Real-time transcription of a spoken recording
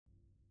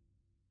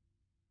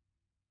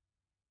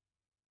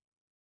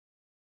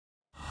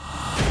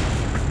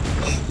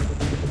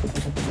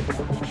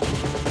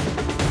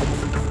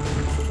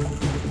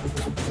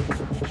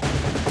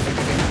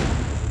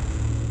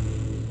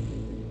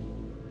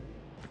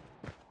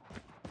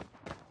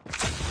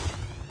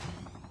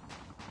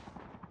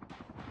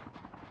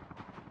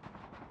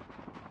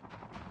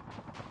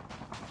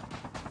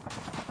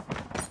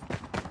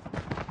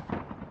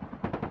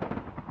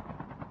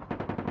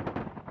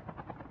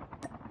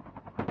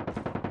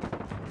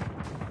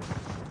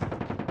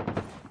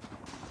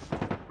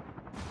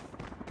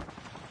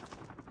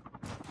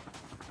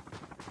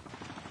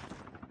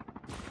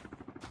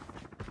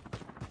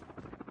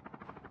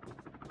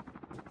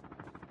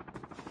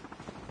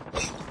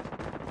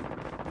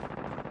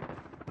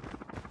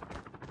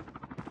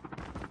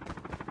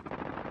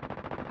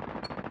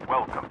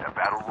Welcome to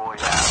Battle Royale.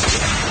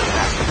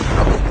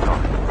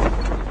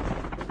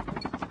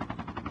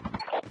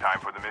 Time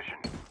for the mission.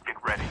 Get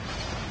ready.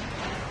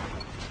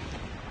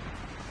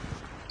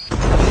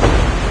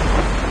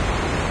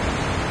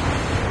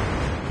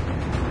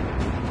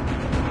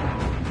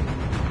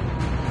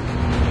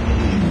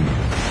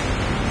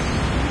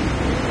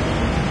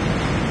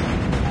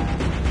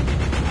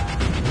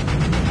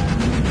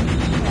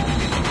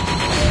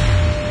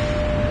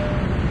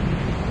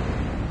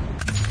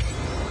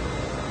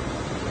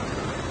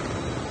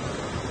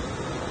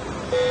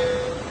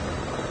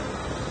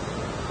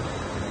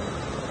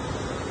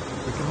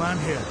 We can land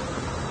here.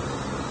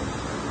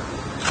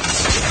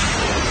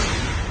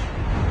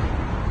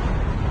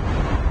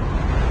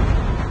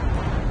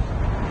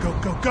 Go,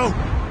 go, go!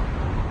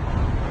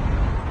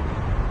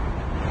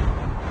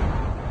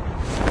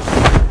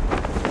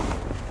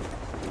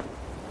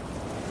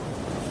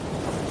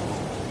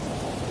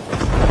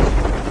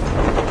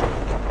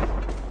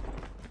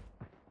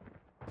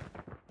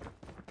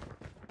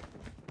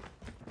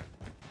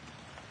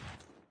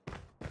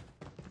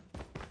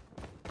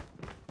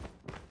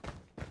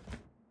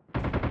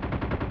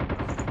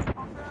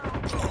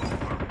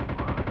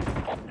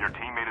 Your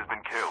teammate has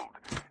been killed.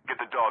 Get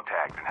the dog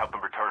tags and help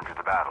them return to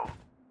the battle.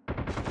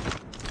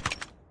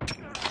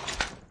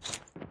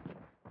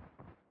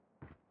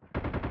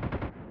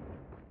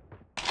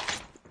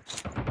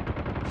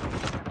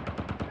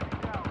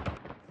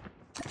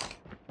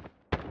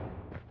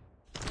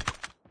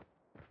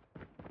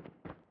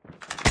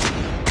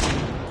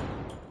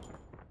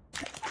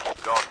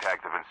 Dog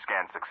tags have been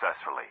scanned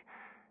successfully.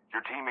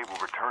 Your teammate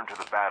will return to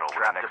the battle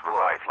when the next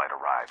revive flight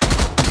arrives.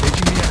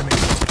 Engaging the enemy.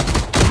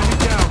 Enemy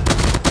down.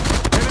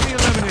 Enemy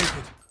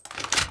eliminated.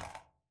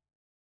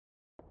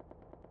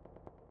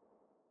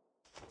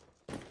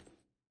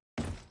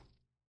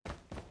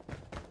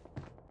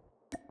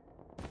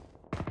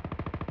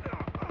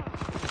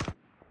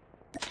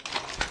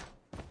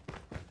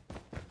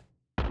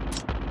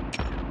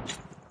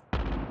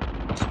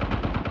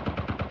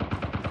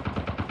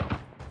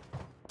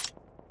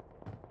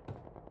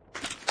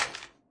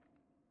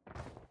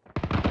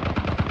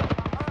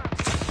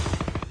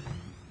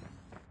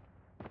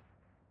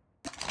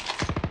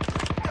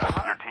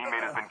 Your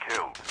teammate has been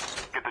killed.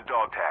 Get the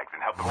dog tags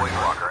and help the Void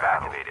Walker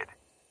activated.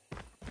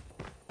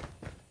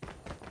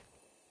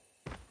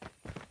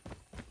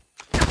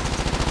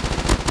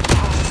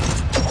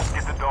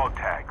 Get the dog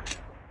tags.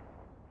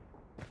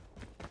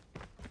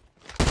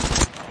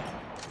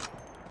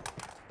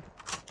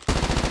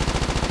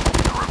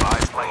 The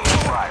revived flight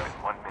will arrive in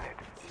 1 minute.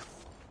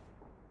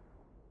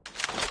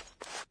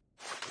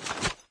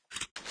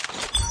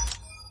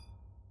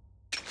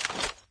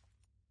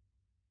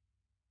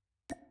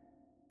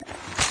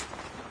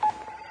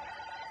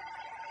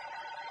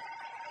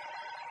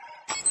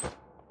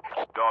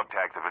 Dog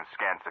tags have been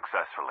scanned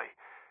successfully.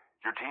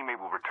 Your teammate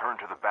will return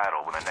to the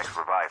battle when the next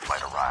revive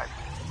flight arrives.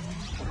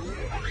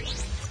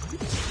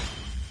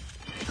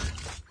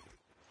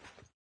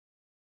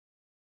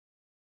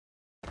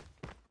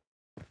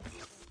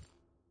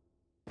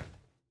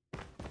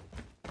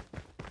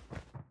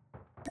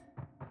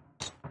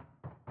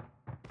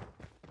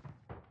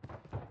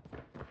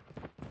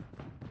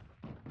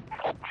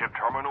 Chip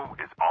terminal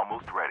is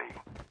almost ready.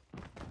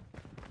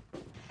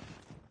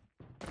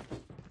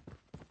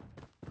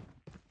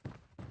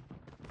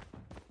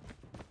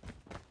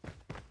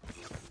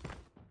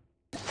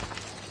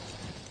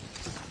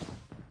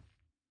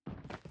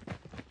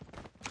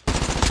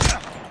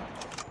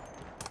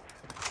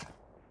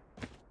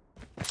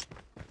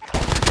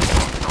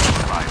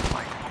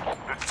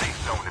 The safe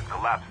zone is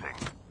collapsing.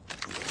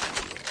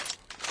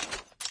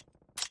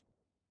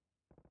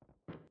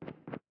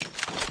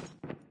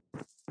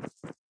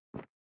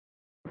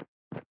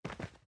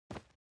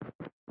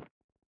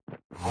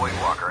 Void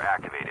Walker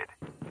activated.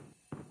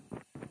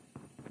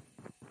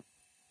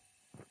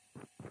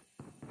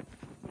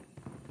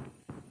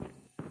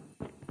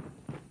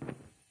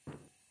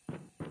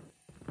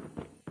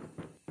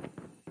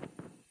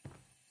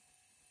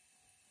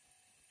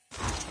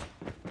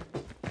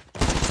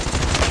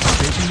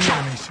 Engaging the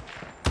enemies.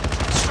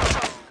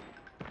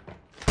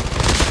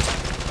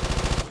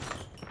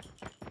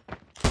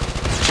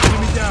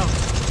 Enemy down.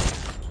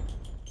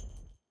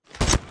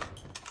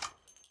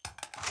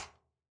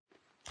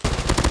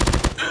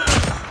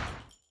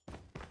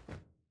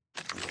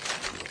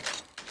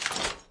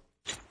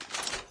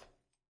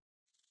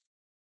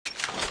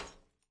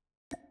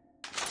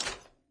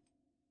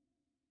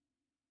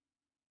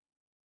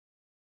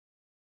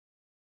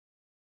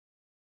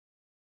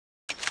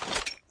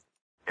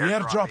 The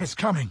airdrop is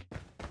coming.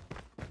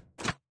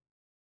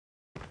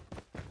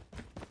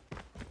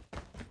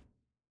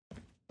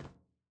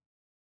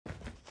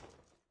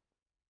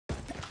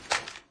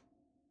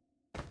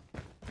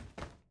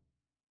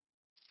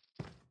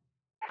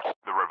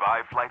 The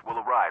revive flight will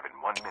arrive in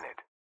 1 minute.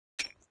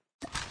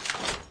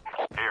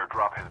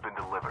 Airdrop has been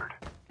delivered.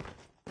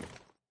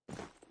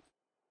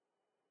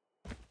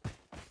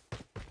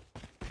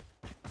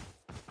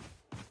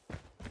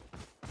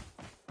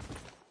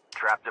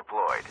 Trap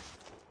deployed.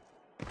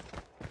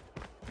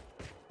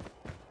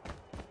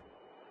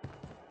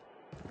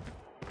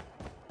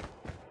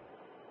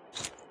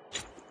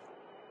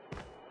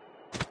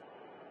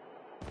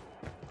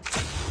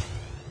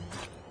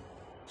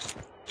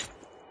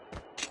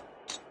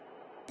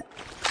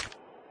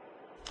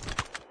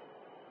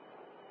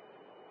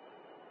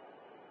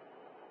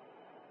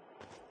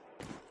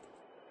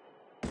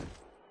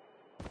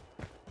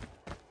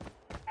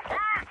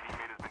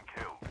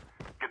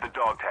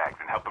 dog tags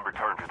and help them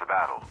return to the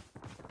battle.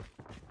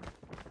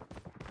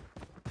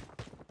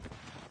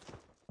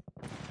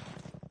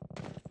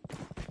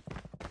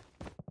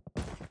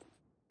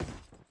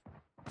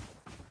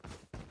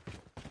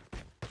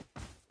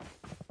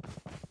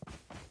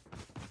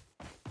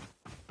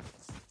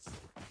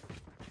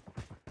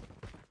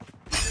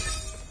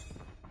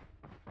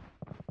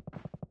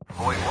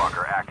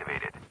 Voidwalker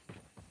activated.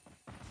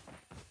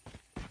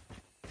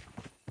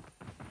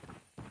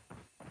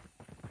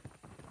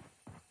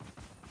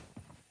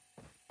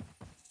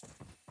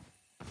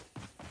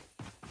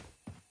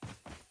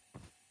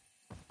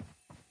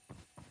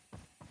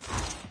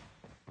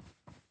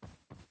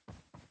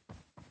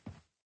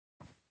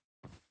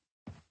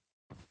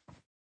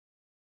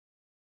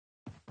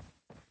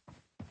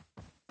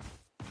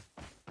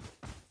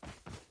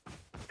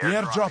 The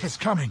airdrop is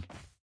coming.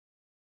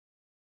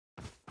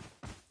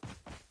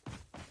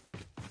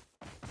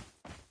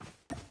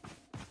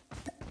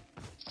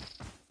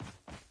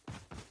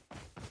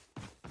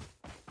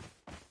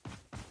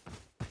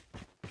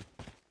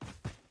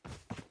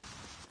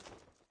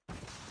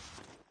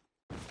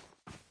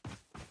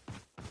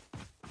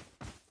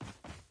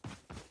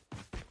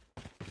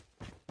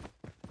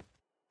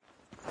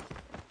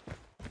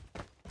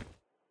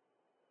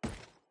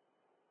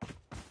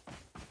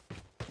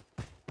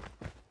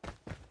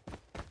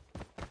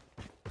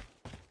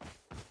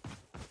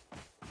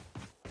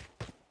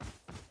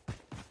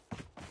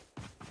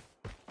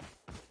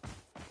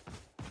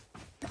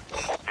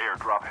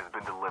 Airdrop has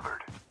been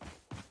delivered.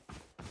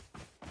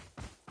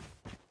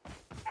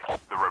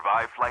 The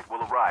revived flight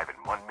will arrive in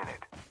 1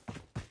 minute.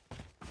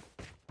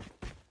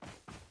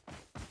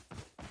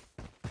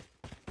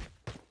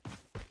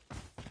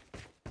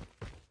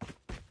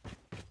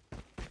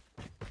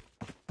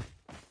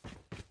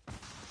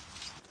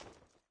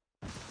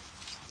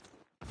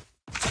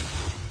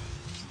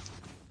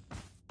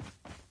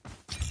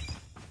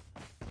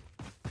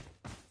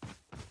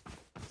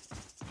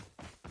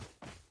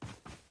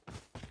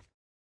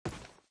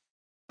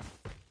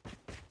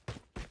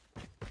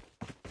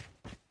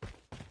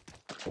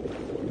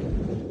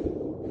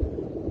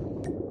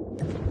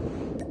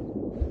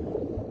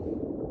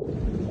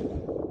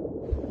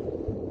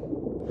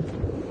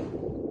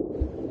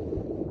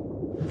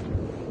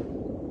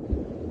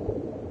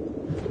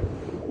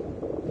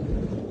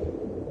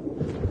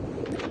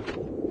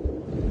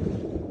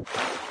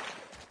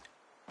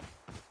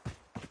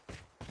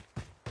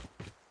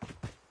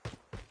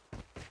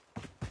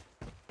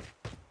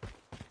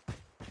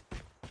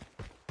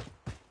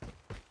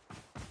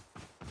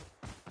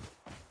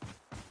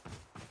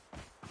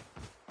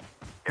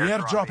 The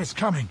airdrop is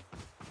coming.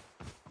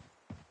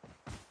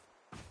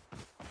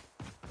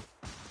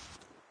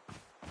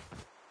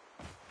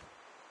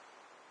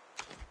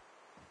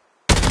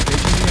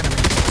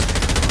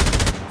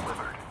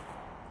 Delivered.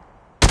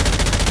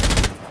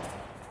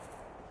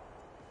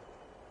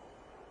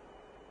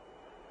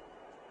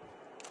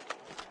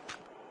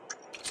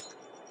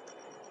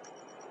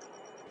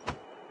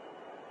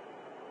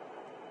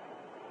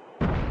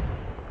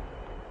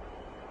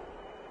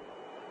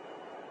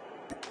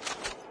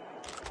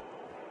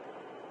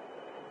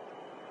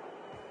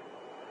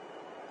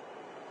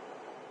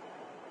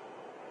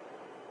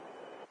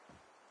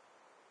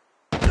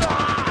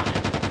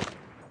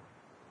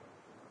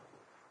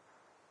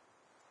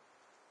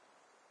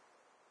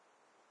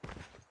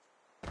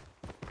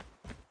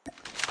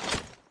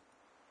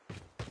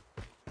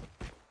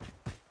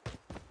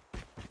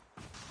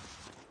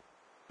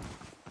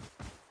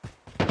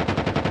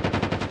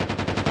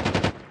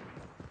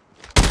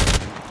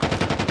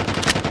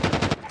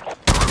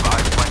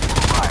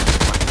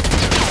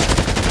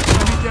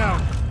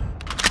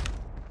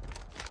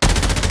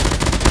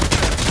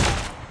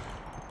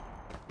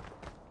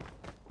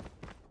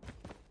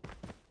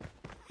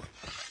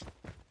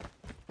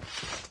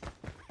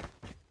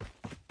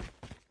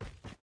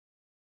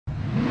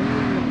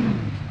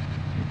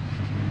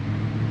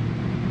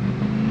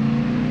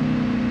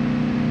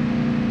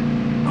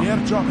 The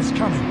airdrop is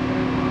coming.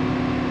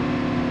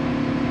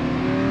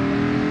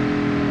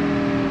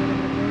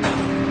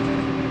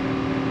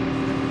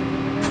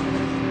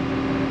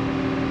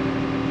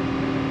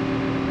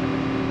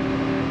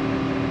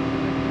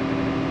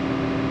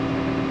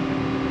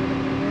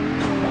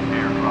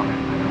 Airdrop has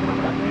been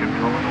delivered. Ship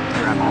terminal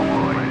trap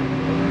deployed.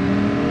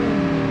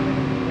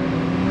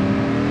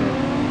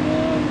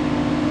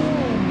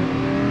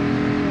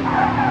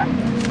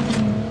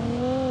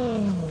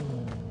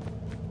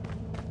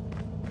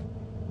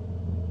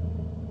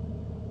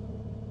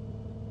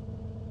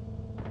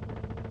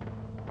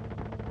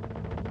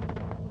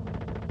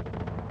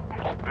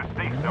 The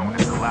safe zone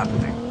is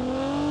collapsing.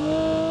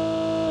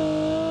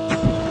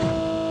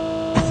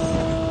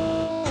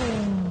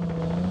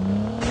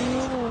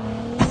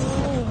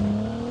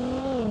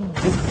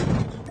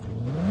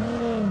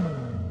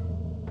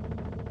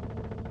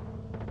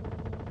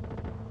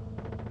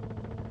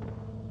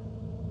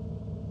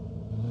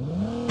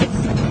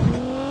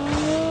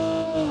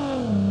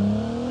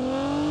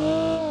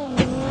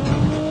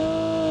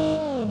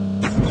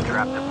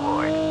 Trap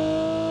deployed.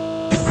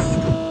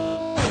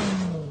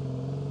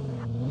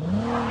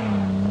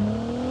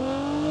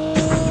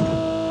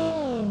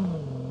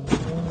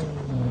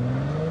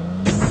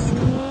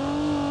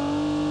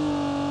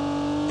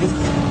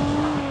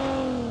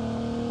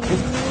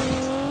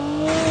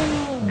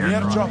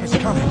 airdrop is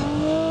coming.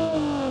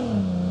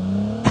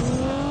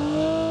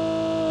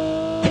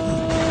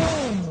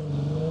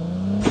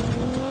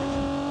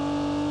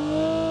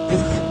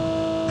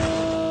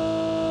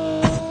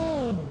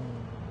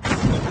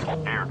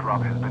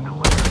 Airdrop has been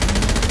delivered.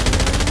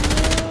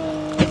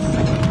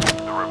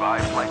 The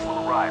revived flight will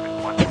arrive in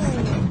 1 minute.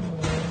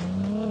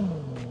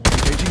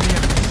 Engaging the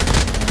enemies.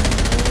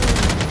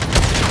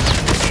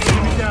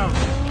 Enemy down.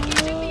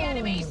 Engaging the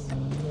enemies!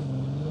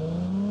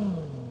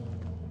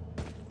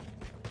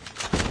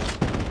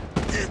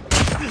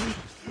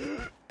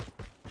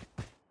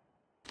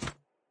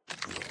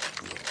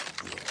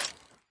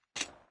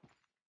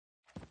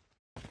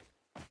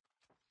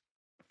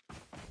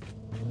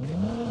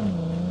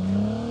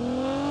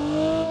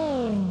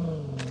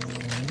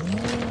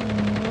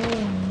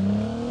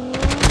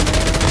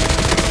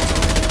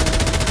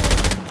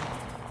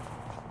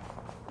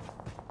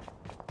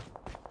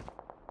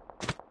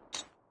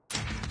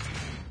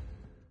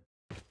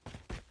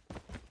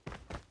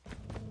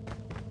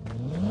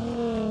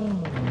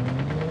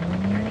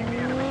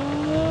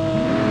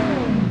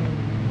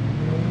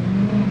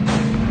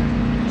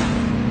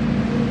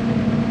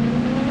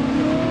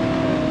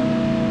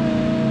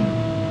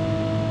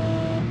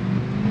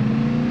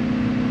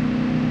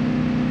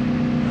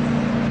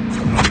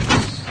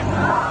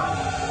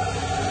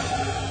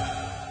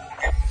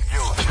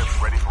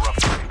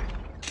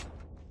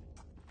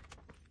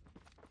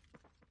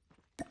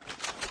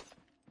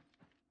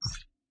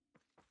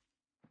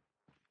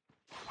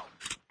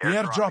 The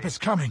airdrop is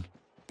coming.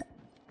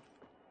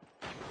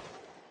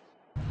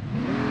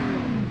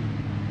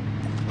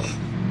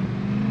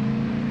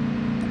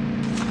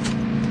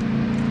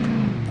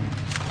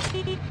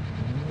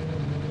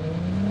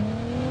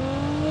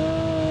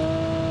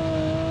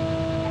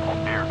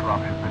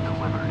 Airdrop has been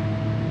delivered.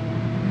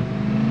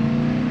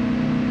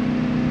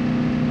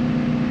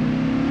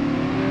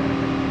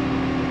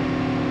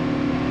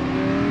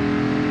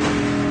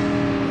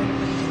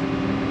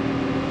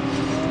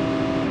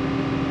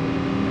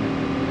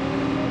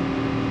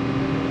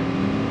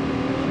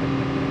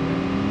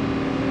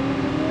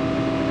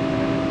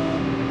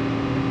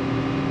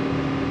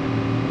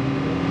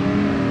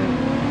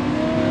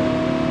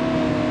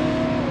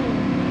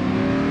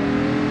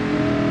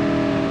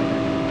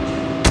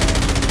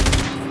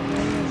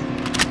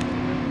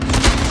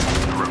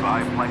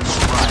 Flight will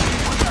arrive in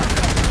 1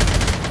 minute.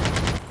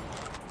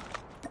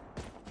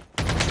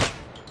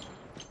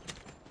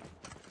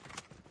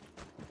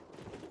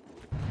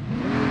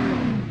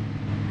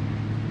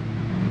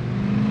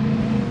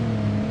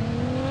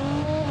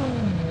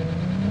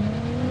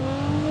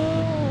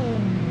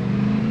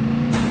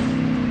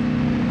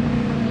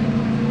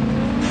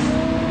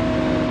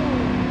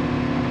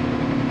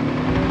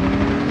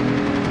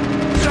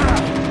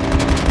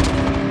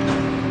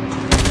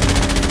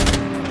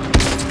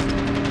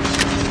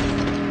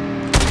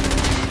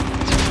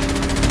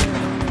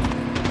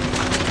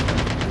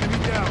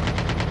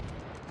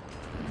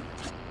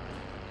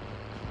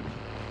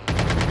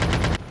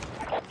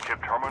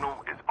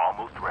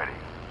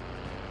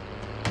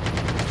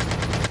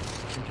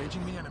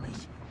 Engaging the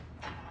enemies.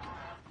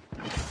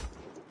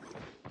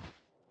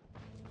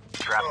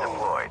 Trap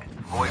deployed.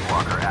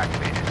 Voidwalker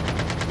activated.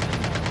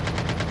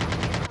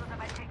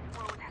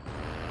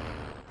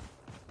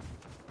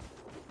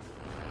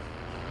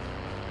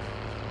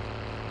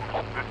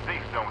 The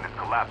safe zone is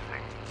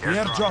collapsing. The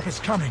airdrop is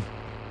coming.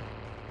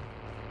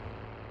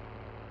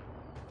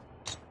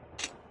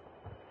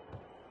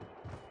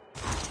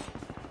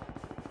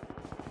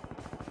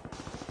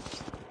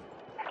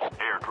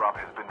 Airdrop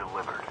has been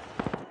delivered.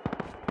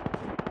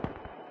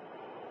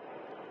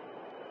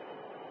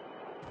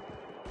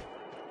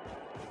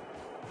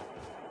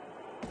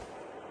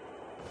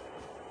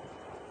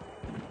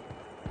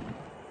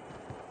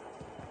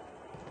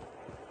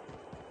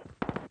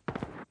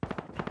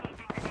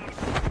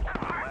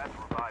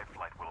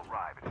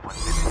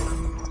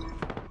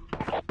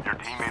 Your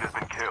teammate has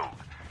been killed.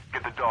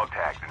 Get the dog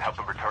tags and help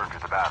them return to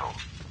the battle.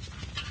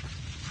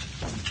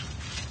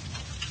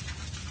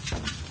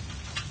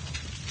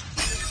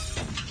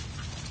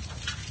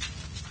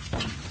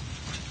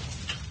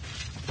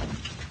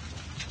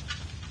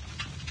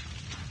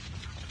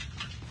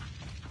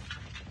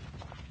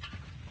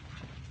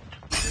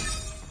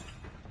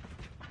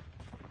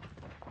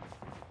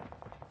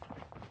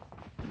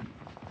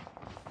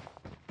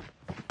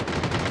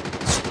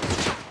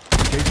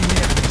 Engaging the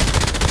enemies.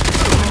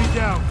 Enemy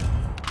down.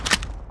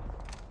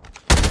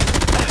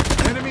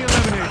 Enemy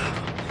eliminated.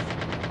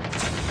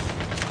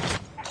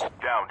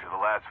 Down to the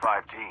last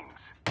 5 teams.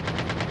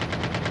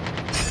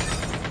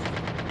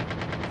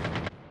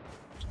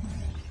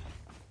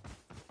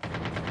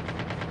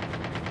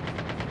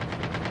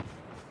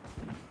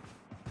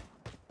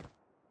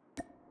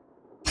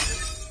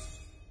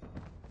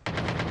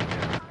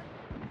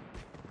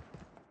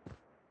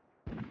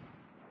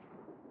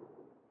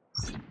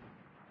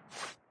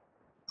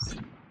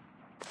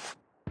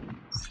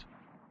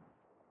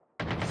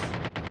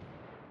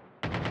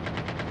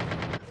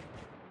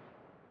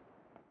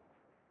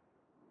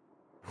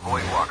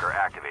 Voidwalker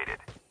activated.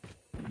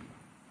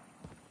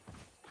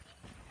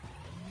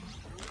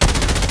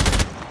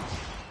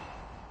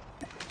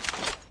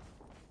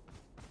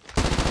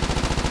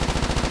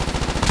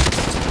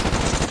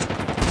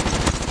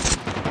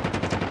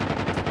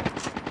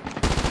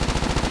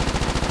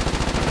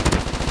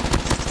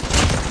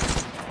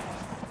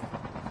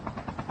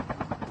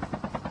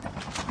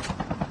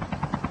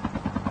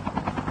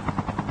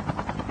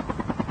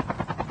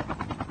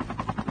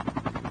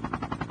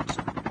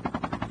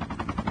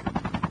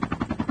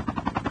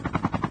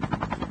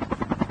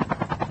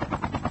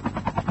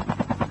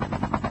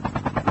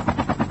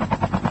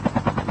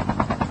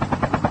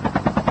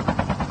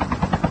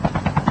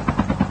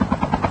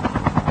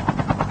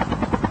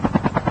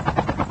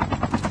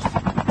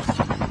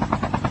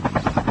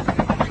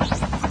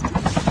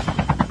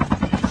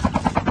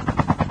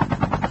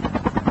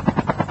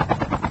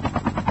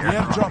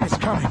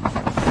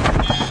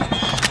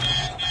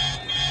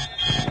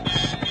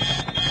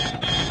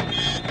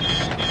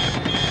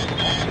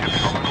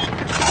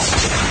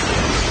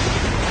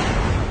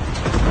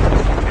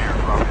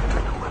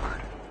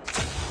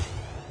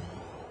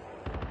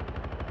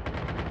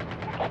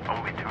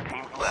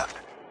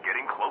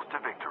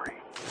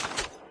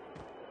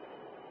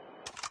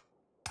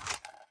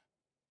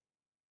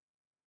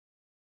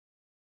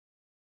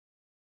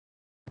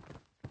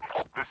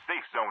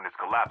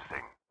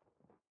 collapsing.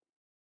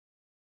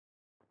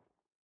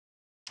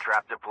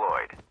 Trap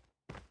deployed.